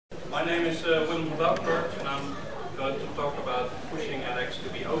My name is Willem van Valkenburg, and I'm going to talk about pushing EdX to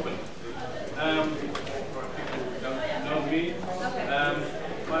be open. For people who don't know me,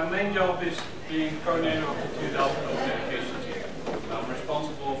 my main job is being coordinator of the TU Delft Open Education team. I'm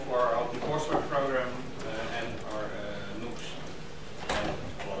responsible for our open courseware program and our MOOCs and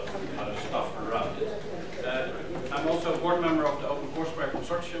a lot of other stuff around it. I'm also a board member of the Open Courseware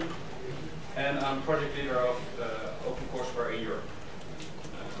Consortium, and I'm project leader of Open Courseware in Europe.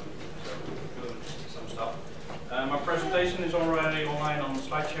 So doing some stuff. My presentation is already online on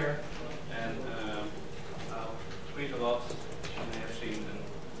SlideShare, and I'll tweet a lot, as you may have seen. And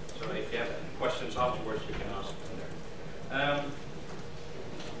so if you have any questions afterwards, you can ask them there.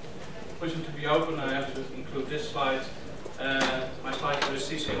 Pushing to be open, I have to include this slide. My slide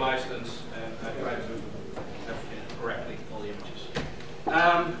is a CC license, and I try to have correctly all the images.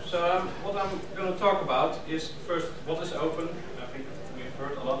 What I'm going to talk about is first what is open. I think we've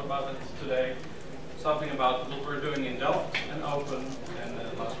heard a lot about it today. Something about what we're doing in Delft and open, and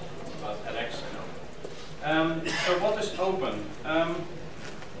last about EdX and open. So what is open?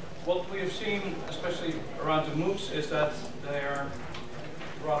 What we have seen, especially around the MOOCs, is that they are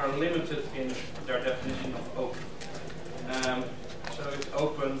rather limited in their definition of open. So it's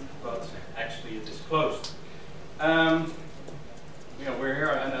open, but actually it is closed. We're here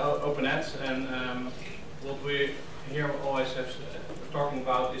at Open Ed, and what we here always have talking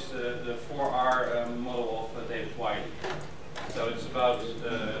about is the 4R model of David Wiley. So it's about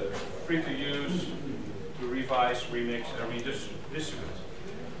free to use, to revise, remix, and redistribute.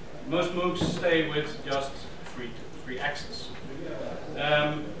 Most MOOCs stay with just free access.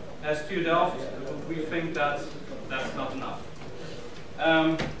 As TU Delft, we think that that's not enough.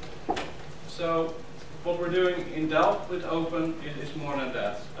 So what we're doing in Delft with Open is more than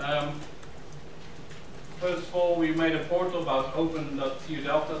that. First of all, we made a portal about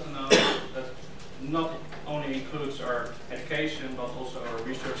open.tudelft.nl that not only includes our education, but also our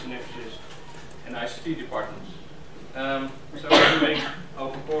research initiatives and ICT departments. So we're doing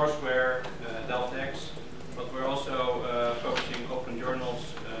open courseware, DelftX, but we're also publishing open journals,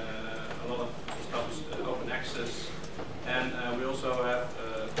 a lot of stuff is open access, and we also have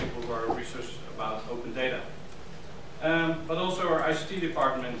people who are researching about open data. But also our ICT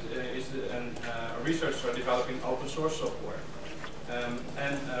department is a researcher developing open source software.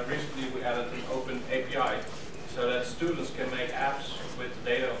 Recently we added an open API so that students can make apps with the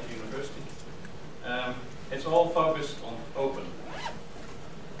data of the university. It's all focused on open.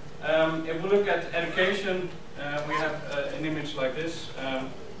 If we look at education, we have an image like this.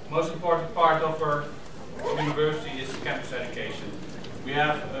 Most important part of our university is campus education. We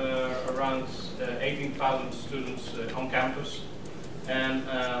have around 18,000 students on campus, and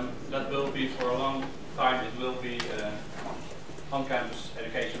that will be for a long time. It will be on-campus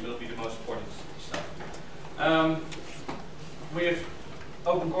education will be the most important stuff. We have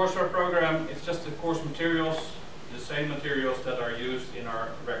open courseware program. It's just the course materials, the same materials that are used in our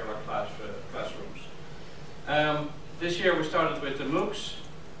regular classrooms. This year we started with the MOOCs,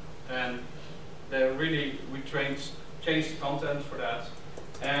 and we changed the content for that,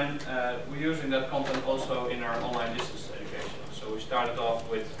 and we're using that content also in our online distance education. So we started off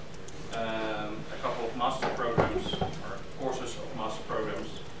with a couple of master programs, or courses of master programs,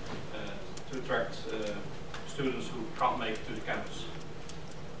 to attract students who can't make it to the campus.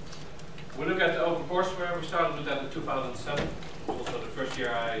 We look at the open courseware. We started with that in 2007. It was also the first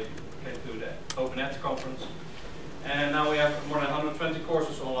year I came to the Open Ed conference. And now we have more than 120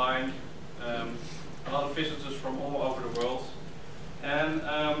 courses online. A lot of visitors from all over the world. And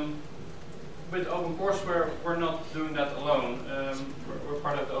with Open Courseware, we're not doing that alone. We're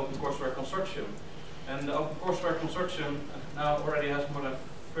part of the Open Courseware Consortium. And the Open Courseware Consortium now already has more than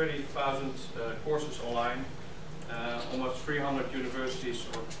 30,000 courses online. Almost 300 universities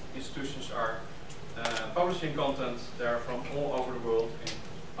or institutions are publishing content there from all over the world in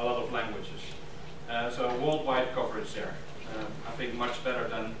a lot of languages. So worldwide coverage there. I think much better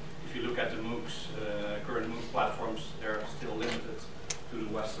than if you look at the MOOCs, current MOOC platforms, they're still limited to the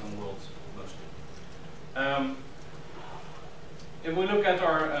Western world mostly. If we look at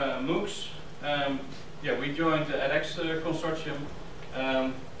our MOOCs, we joined the EdX consortium.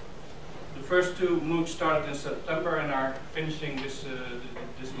 The first two MOOCs started in September and are finishing this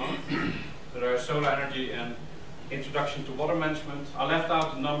month. So there are solar energy and introduction to water management. I left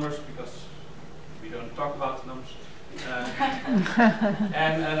out the numbers because we don't talk about the numbers.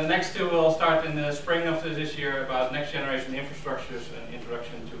 And the next two will start in the spring of this year about next generation infrastructures and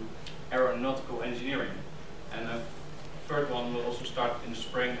introduction to aeronautical engineering. And the third one will also start in the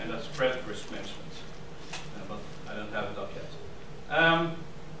spring, and that's credit risk management. But I don't have it up yet.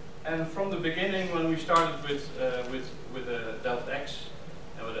 And from the beginning, when we started with EdX,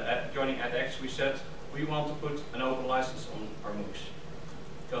 and with joining EdX, we said we want to put an open license on our MOOCs,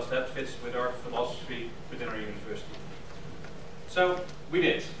 because that fits with our philosophy within our university. So we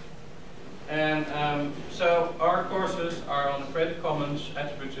did. And so our courses are on a Creative Commons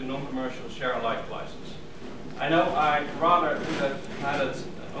Attributed Non-Commercial Share Alike license. I know I rather would have had it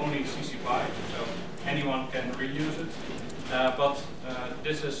only CC BY, so anyone can reuse it. But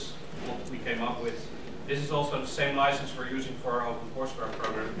this is what we came up with. This is also the same license we're using for our OpenCourseWare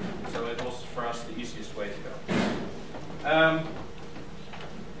program, so it was for us the easiest way to go.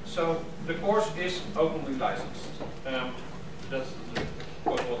 So the course is openly licensed. That's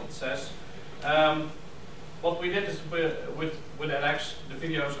what it says. What we did is with EdX, the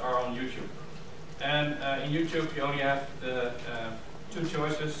videos are on YouTube. And in YouTube you only have the two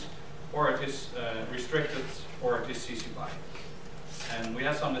choices, or it is restricted, or it is CC BY. And we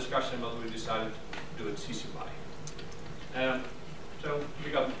had some discussion, but we decided to do it CC BY. So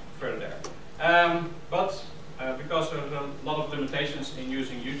we got further there. But because of a lot of limitations in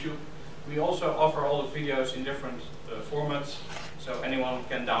using YouTube, we also offer all the videos in different formats, so anyone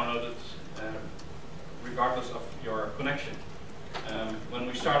can download it regardless of your connection. When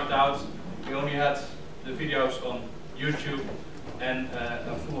we started out, we only had the videos on YouTube and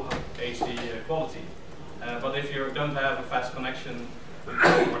a full HD quality. But if you don't have a fast connection, you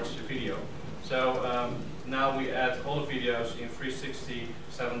can watch the video. So now we add all the videos in 360,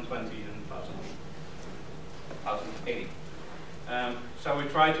 720, and 1080. So we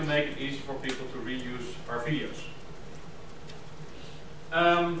try to make it easy for people to reuse our videos.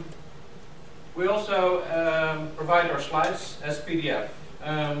 We also provide our slides as PDF.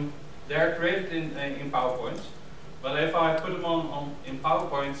 They're created in PowerPoint, but if I put them in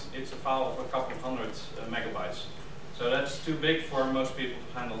PowerPoint, it's a file of a couple of hundred megabytes. So that's too big for most people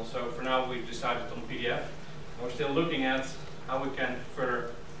to handle. So for now, we've decided on PDF. We're still looking at how we can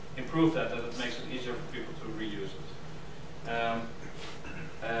further improve that it makes it easier for people to reuse it.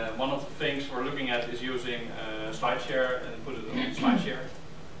 One of the things we're looking at is using SlideShare and put it on SlideShare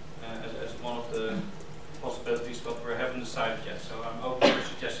as one of the possibilities, but we haven't decided yet. So I'm open for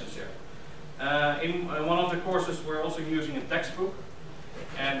suggestions there. In one of the courses, we're also using a textbook,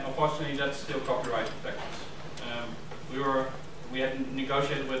 and unfortunately, that's still copyright protected. We had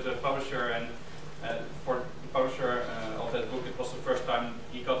negotiated with the publisher, and for the publisher of that book, it was the first time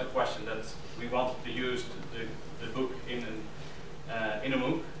he got the question that we wanted to use the book in a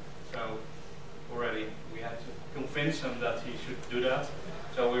MOOC. So already we had to convince him that he should do that.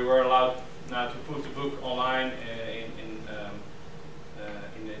 So we were allowed now to put the book online in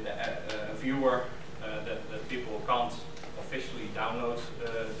a viewer that people can't officially download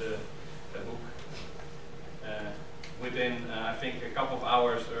the book. Within, I think, a couple of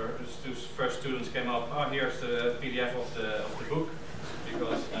hours, the first students came up, oh, here's the PDF of the book,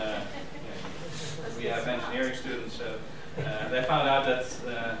 because we have engineering students, so they found out that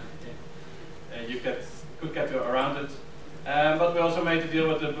you could get around it. But we also made the deal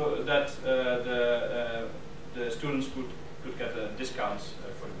with that the students could get a discount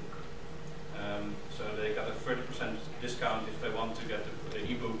for the book. So they got a 30% discount if they want to get the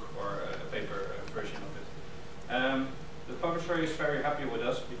e-book or a paper version of it. The publisher is very happy with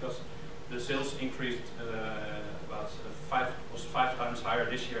us because the sales increased was five times higher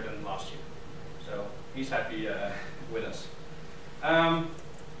this year than last year. So he's happy with us. And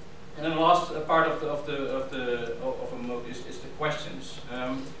then the last part of a MOOC is the questions.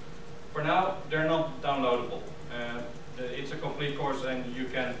 For now, they're not downloadable. It's a complete course, and you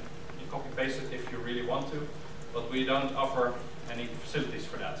can copy paste it if you really want to, but we don't offer any facilities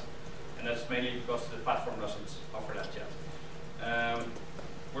for that. And that's mainly because the platform doesn't offer that yet.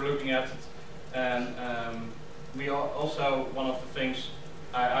 We're looking at it, and we also, one of the things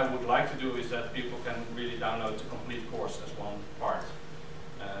I would like to do is that people can really download the complete course as one part.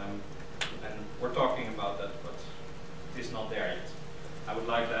 And we're talking about that, but it's not there yet. I would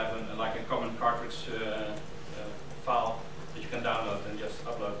like to have like a common cartridge file that you can download and just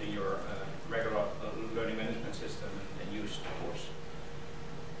upload in your regular learning management system and use the course.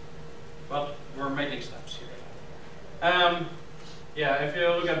 But we're making steps here. Yeah, if you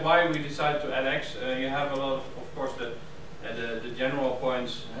look at why we decided to EdX, you have a lot of course, the general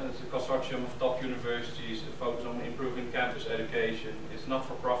points. It's a consortium of top universities, a focus on improving campus education. It's not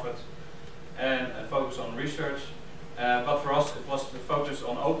for profit, and a focus on research. But for us, it was the focus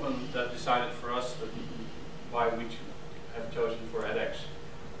on open that decided for us why we have chosen for EdX.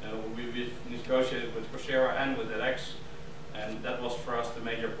 We've negotiated with Coursera and with EdX, and that was for us the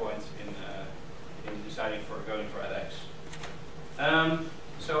major point in deciding for going for EdX.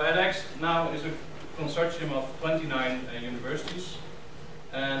 So EdX edX now is a consortium of 29 universities,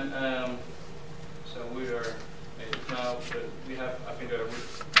 and so we are now we have, I think, a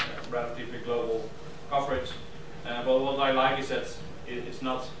relatively global coverage. But what I like is that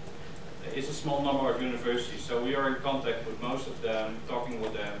it's a small number of universities, so we are in contact with most of them, talking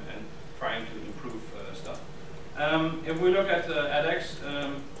with them, and trying to improve stuff. If we look at edX,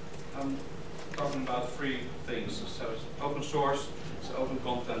 I'm talking about three things. So it's open source, it's open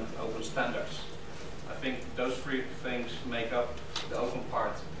content, open standards. I think those three things make up the open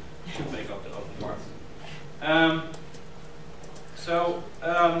part, should make up the open part.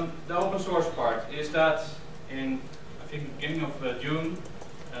 The open source part is that in, I think, beginning of June,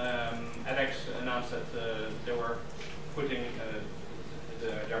 edX announced that they were putting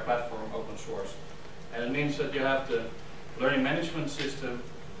their platform open source. And it means that you have the learning management system,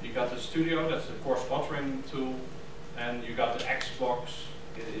 you got the studio, that's the course authoring tool, and you got the Xbox,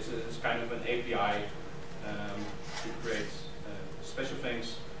 it's kind of an API to create special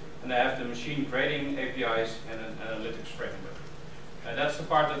things. And they have the machine grading APIs and an analytics framework. That's the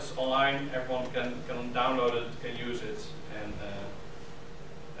part that's online, everyone can download it, can use it, and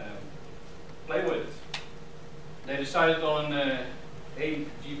play with it. They decided on an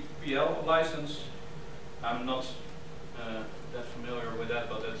AGPL license. I'm not that familiar with that,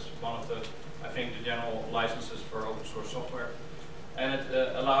 but it's one of the, I think, the general licenses for open source software. And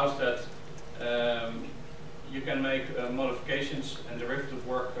it allows that you can make modifications and derivative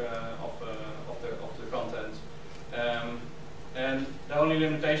work of the content. And the only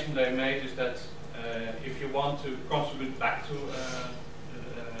limitation they made is that if you want to contribute back to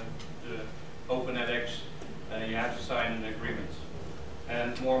the open edX, you have to sign an agreement.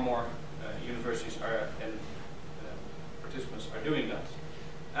 And more universities are and participants are doing that.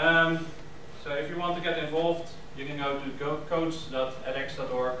 So if you want to get involved, you can go to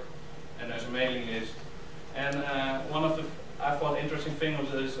codes.edx.org, and there's a mailing list. And one of the, I thought, interesting thing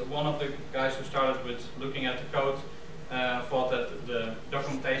is one of the guys who started with looking at the code thought that the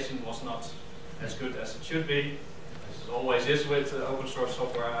documentation was not as good as it should be. As it always is with open source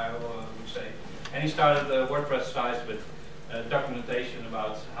software, I would say. And he started a WordPress site with documentation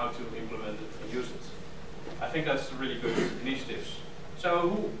about how to implement it and use it. I think that's really good initiatives. So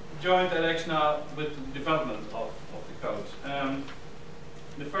who joined edX now with the development of the code?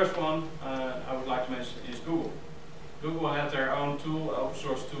 The first one I would like to mention is Google. Google had their own tool, open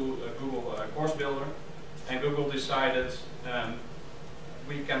source tool, Google Course Builder, and Google decided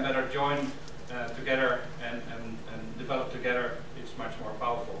we can better join together and develop together. It's much more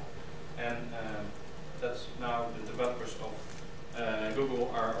powerful. And that's now the developers of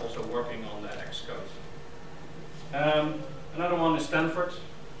Google are also working on the edX code. Another one is Stanford.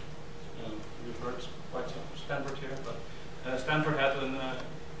 You've heard quite some Stanford here, but Stanford had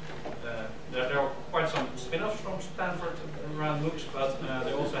there were quite some spin-offs from Stanford around MOOCs, but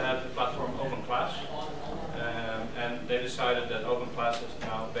they also had the platform OpenClass, and they decided that OpenClass is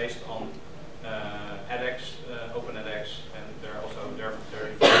now based on edX, Open edX, and they're also their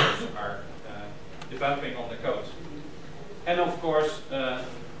developers are developing on the code. And of course, the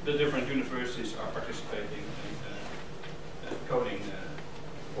different universities are participating in coding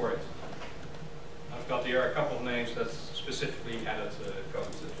for it. I've got here a couple of names that specifically added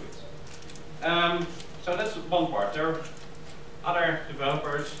code to it. So that's one part. There are other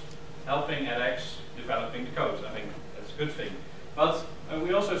developers helping edX developing the code. I think that's a good thing. But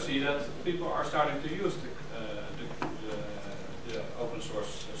we also see that people are starting to use the open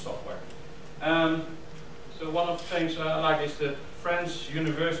source software. So one of the things I like is the French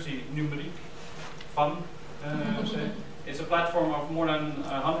University Numérique, FUN. It's a platform of more than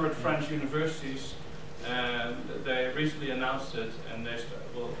 100 French universities. They recently announced it, and they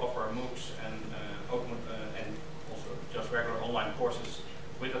will offer MOOCs and open and also just regular online courses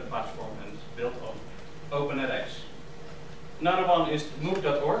with that platform and built on Open edX. Another one is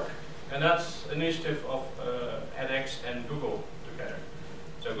MOOC.org, and that's an initiative of edX and Google together.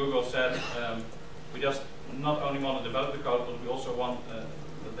 So Google said we just not only want to develop the code, but we also want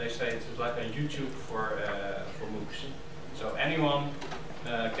what they say it's like a YouTube for MOOCs. So anyone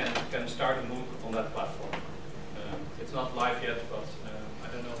can start a MOOC on that platform. It's not live yet, but I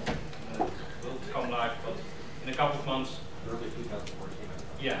don't know. It will come live, but in a couple of months. Early 2014.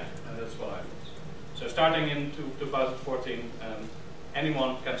 Yeah, that's what I thought. So starting in 2014,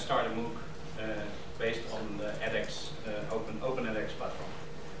 anyone can start a MOOC based on the edX, Open edX platform.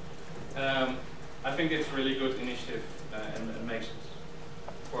 I think it's a really good initiative and makes it,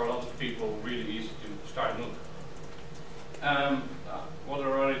 for a lot of people, really easy to start a MOOC. What I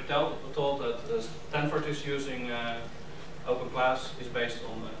already told that Stanford is using Open Class is based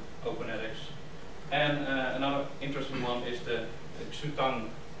on Open EdX. And another interesting one is the Xutang.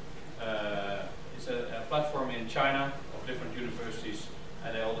 It's a platform in China of different universities,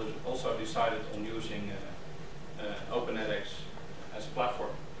 and they also decided on using Open EdX as a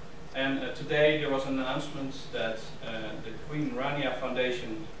platform. And today there was an announcement that the Queen Rania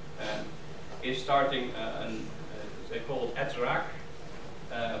Foundation is starting they call it EdRAC,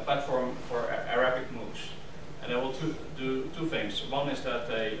 a platform for Arabic MOOCs. And they will do two things. One is that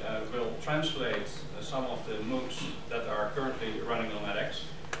they will translate some of the MOOCs that are currently running on edX,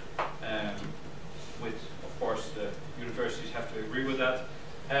 with, of course, the universities have to agree with that.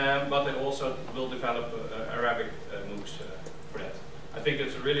 But they also will develop Arabic MOOCs for that. I think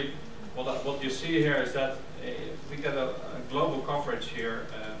it's really, what you see here is that we get a global coverage here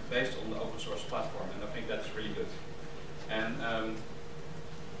based on the open source platform, and I think that's really good. And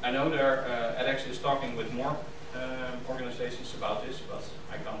I know edX is talking with more organizations about this, but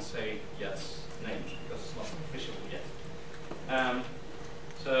I can't say yet names because it's not official yet.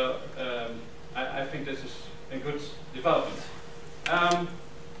 I think this is a good development.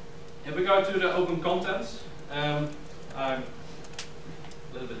 If we go to the open content, I'm a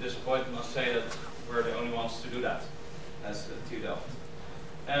little bit disappointed, I must say, that we're the only ones to do that as TU Delft.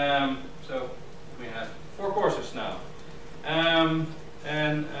 So we have 4 courses now.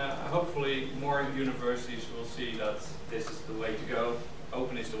 Hopefully more universities will see that this is the way to go,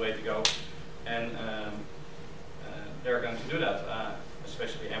 open is the way to go, and they're going to do that.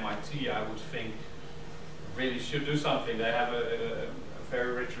 Especially MIT, I would think, really should do something. They have a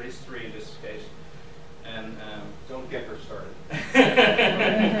very rich history in this case. And don't get her started.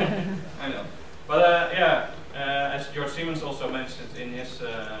 I know. But as George Siemens also mentioned in his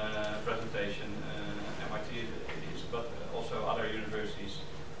presentation, MIT, but also other universities,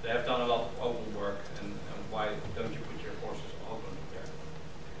 they have done a lot of open work, and why don't you put your courses open there?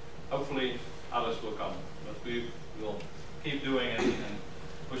 Hopefully others will come, but we will keep doing it and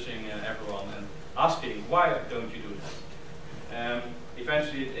pushing everyone and asking, why don't you do that?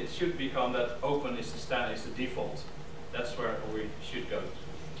 Eventually it should become that open is the standard, is the default. That's where we should go.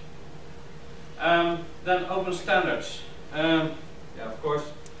 Then open standards. Of course,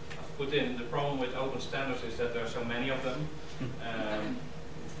 I've put in the problem with open standards is that there are so many of them.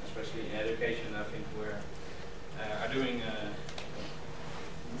 Especially in education, I think we're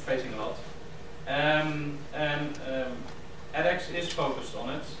facing a lot. edX is focused on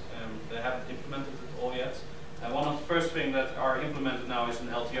it. They haven't implemented it all yet. One of the first things that are implemented now is an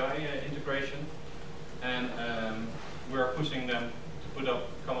LTI integration, and we're pushing them to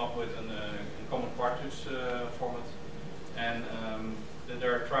come up with a common cartridge format, and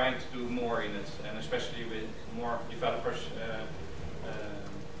they're trying to do more in it, and especially with more developers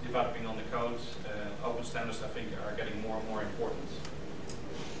developing on the codes. Open standards, I think, are getting more and more important.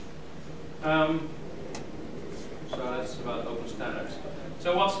 So that's about open standards.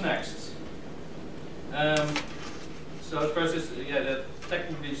 So what's next? So the first is that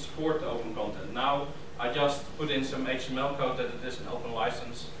technically support the open content. Now I just put in some HTML code that it is an open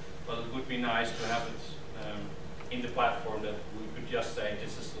license, but it would be nice to have it in the platform that we could just say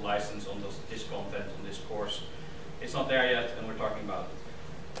this is the license on this content on this course. It's not there yet, and we're talking about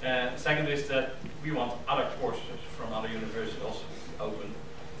it. Second is that we want other courses from other universities also to be open,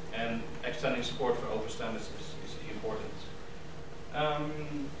 and extending support for open standards is important.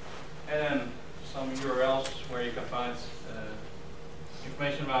 And then some URLs where you can find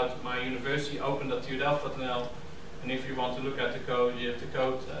information about my university, open.tudelft.nl, and if you want to look at the code, you have the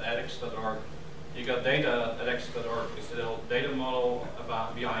code edX.org. You got data.edX.org is the data model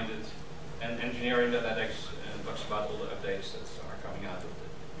behind it, and engineering.edX talks about all the updates that are coming out of the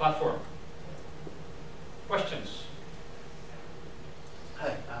platform. Questions?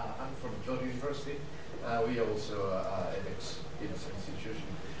 Hi, I'm from Georgia University. We are also edX institution,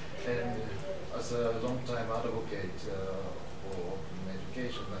 and as a long-time advocate for open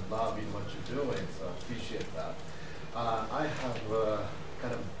education and loving what you're doing, so I appreciate that. I have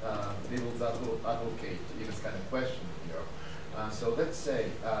kind of devil's advocate in this kind of question here. So let's say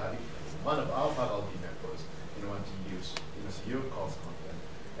if one of our faculty members want to use your course content,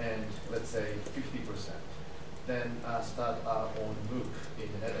 and let's say 50%, then start our own MOOC in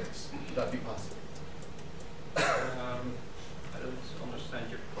edX. Would that be possible? I don't understand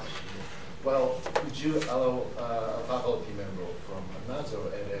your question. Well, would you allow a faculty member from another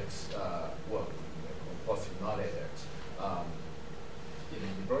edX, well, possibly not edX, in a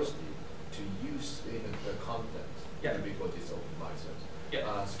university to use the content, because it's open license,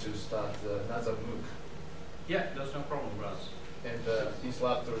 to start another MOOC? Yeah, there's no problem, Russ. And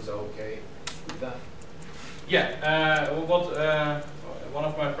instructors are okay with that? Yeah, one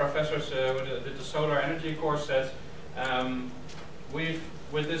of my professors who did the solar energy course said,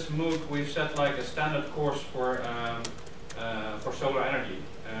 with this MOOC we've set like a standard course for solar energy,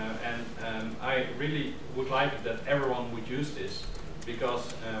 and I really would like that everyone would use this,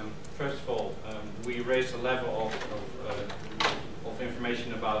 because first of all we raise the level of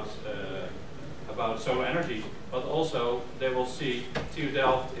information about solar energy, but also they will see TU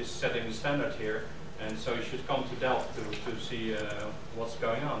Delft is setting the standard here, and so you should come to Delft to see what's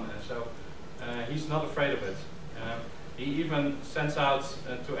going on. And so he's not afraid of it. He even sends out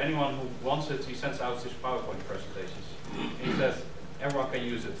to anyone who wants it, he sends out his PowerPoint presentations. He says everyone can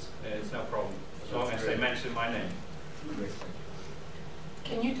use it, it's no problem, as long as they mention my name.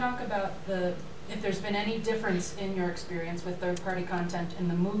 Can you talk about if there's been any difference in your experience with third-party content in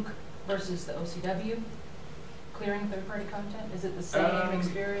the MOOC versus the OCW? Clearing third-party content? Is it the same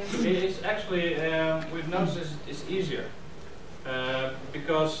experience? It's actually, we've noticed it's easier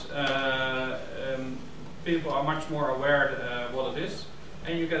because people are much more aware what it is,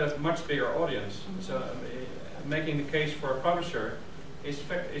 and you get a much bigger audience. Mm-hmm. So making the case for a publisher is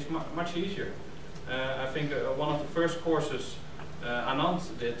much easier. I think one of the first courses Anand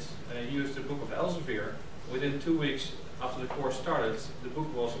did used the Book of Elsevier. Within 2 weeks after the course started, the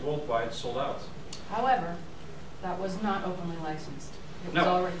book was worldwide sold out. However, that was not openly licensed. It was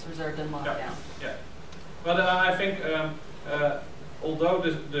all rights reserved and locked down. Yeah, but I think although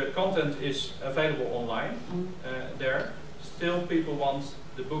the content is available online, there still people want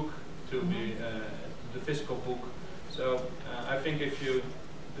the book to be the physical book. So I think if you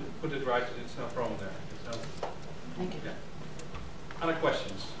put it right, it's no problem there. So, thank you. Yeah. Other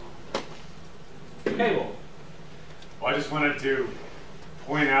questions? Cable. Well, I just wanted to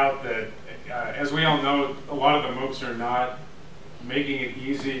point out that, as we all know, a lot of the MOOCs are not making it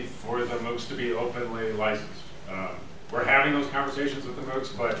easy for the MOOCs to be openly licensed. We're having those conversations with the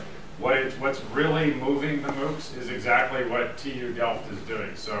MOOCs, but what's really moving the MOOCs is exactly what TU Delft is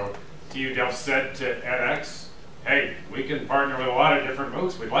doing. So TU Delft said to EdX, hey, we can partner with a lot of different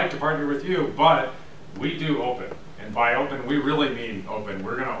MOOCs. We'd like to partner with you, but we do open. And by open, we really mean open.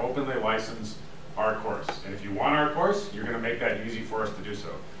 We're going to openly license our course. And if you want our course, you're going to make that easy for us to do so.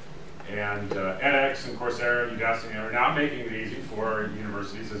 And edX and Coursera, Udacity are now making it easy for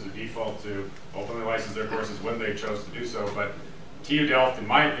universities as a default to openly license their courses when they chose to do so. But TU Delft, in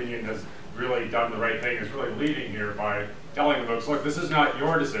my opinion, has really done the right thing, is really leading here by telling the folks, look, this is not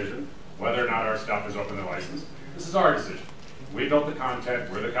your decision whether or not our stuff is openly licensed. This is our decision. We built the content,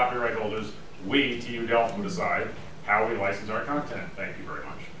 we're the copyright holders. We, TU Delft, will decide how we license our content. Thank you very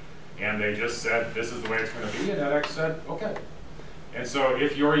much. And they just said, this is the way it's going to be, and edX said, okay. And so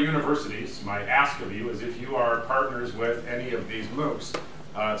if your universities, my ask of you is if you are partners with any of these MOOCs,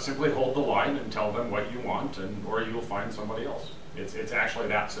 simply hold the line and tell them what you want, or you will find somebody else. It's actually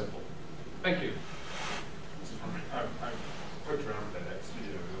that simple. Thank you. I poked around with edX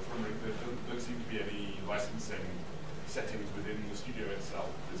Studio. I was wondering, there don't seem to be any licensing settings within the studio itself.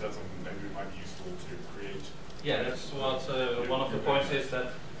 Is that something maybe it might be useful to create? Yeah, that's what one of the points is,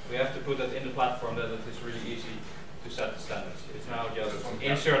 that we have to put that in the platform, that it is really easy to set the standards. It's now just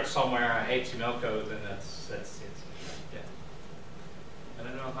insert somewhere HTML code, and that's it. Yeah. I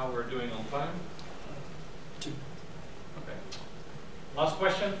don't know how we're doing on time. 2. Okay. Last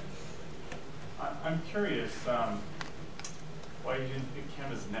question. I'm curious why you didn't pick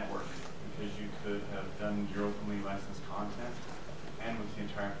Canvas Network, because you could have done your openly licensed content and with the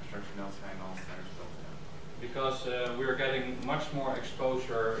entire infrastructure and all centers built in. Because we are getting much more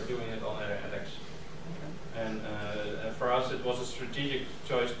exposure doing it on edX. Okay. And for us it was a strategic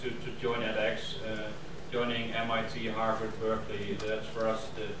choice to join edX. Joining MIT, Harvard, Berkeley, that's for us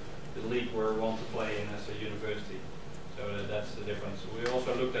the league we want to play in as a university. So that's the difference. We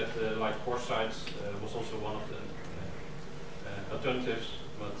also looked at like course sites, was also one of the alternatives,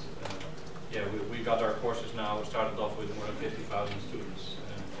 but yeah, we got our courses now. We started off with more than 50,000 students.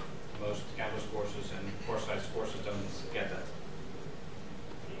 Most campus courses and course sites courses don't get that.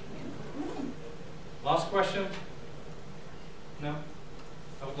 Last question? No?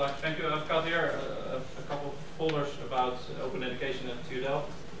 I would like to thank you. I've got here a couple of folders about open education at TU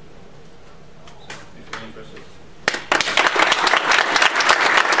Delft.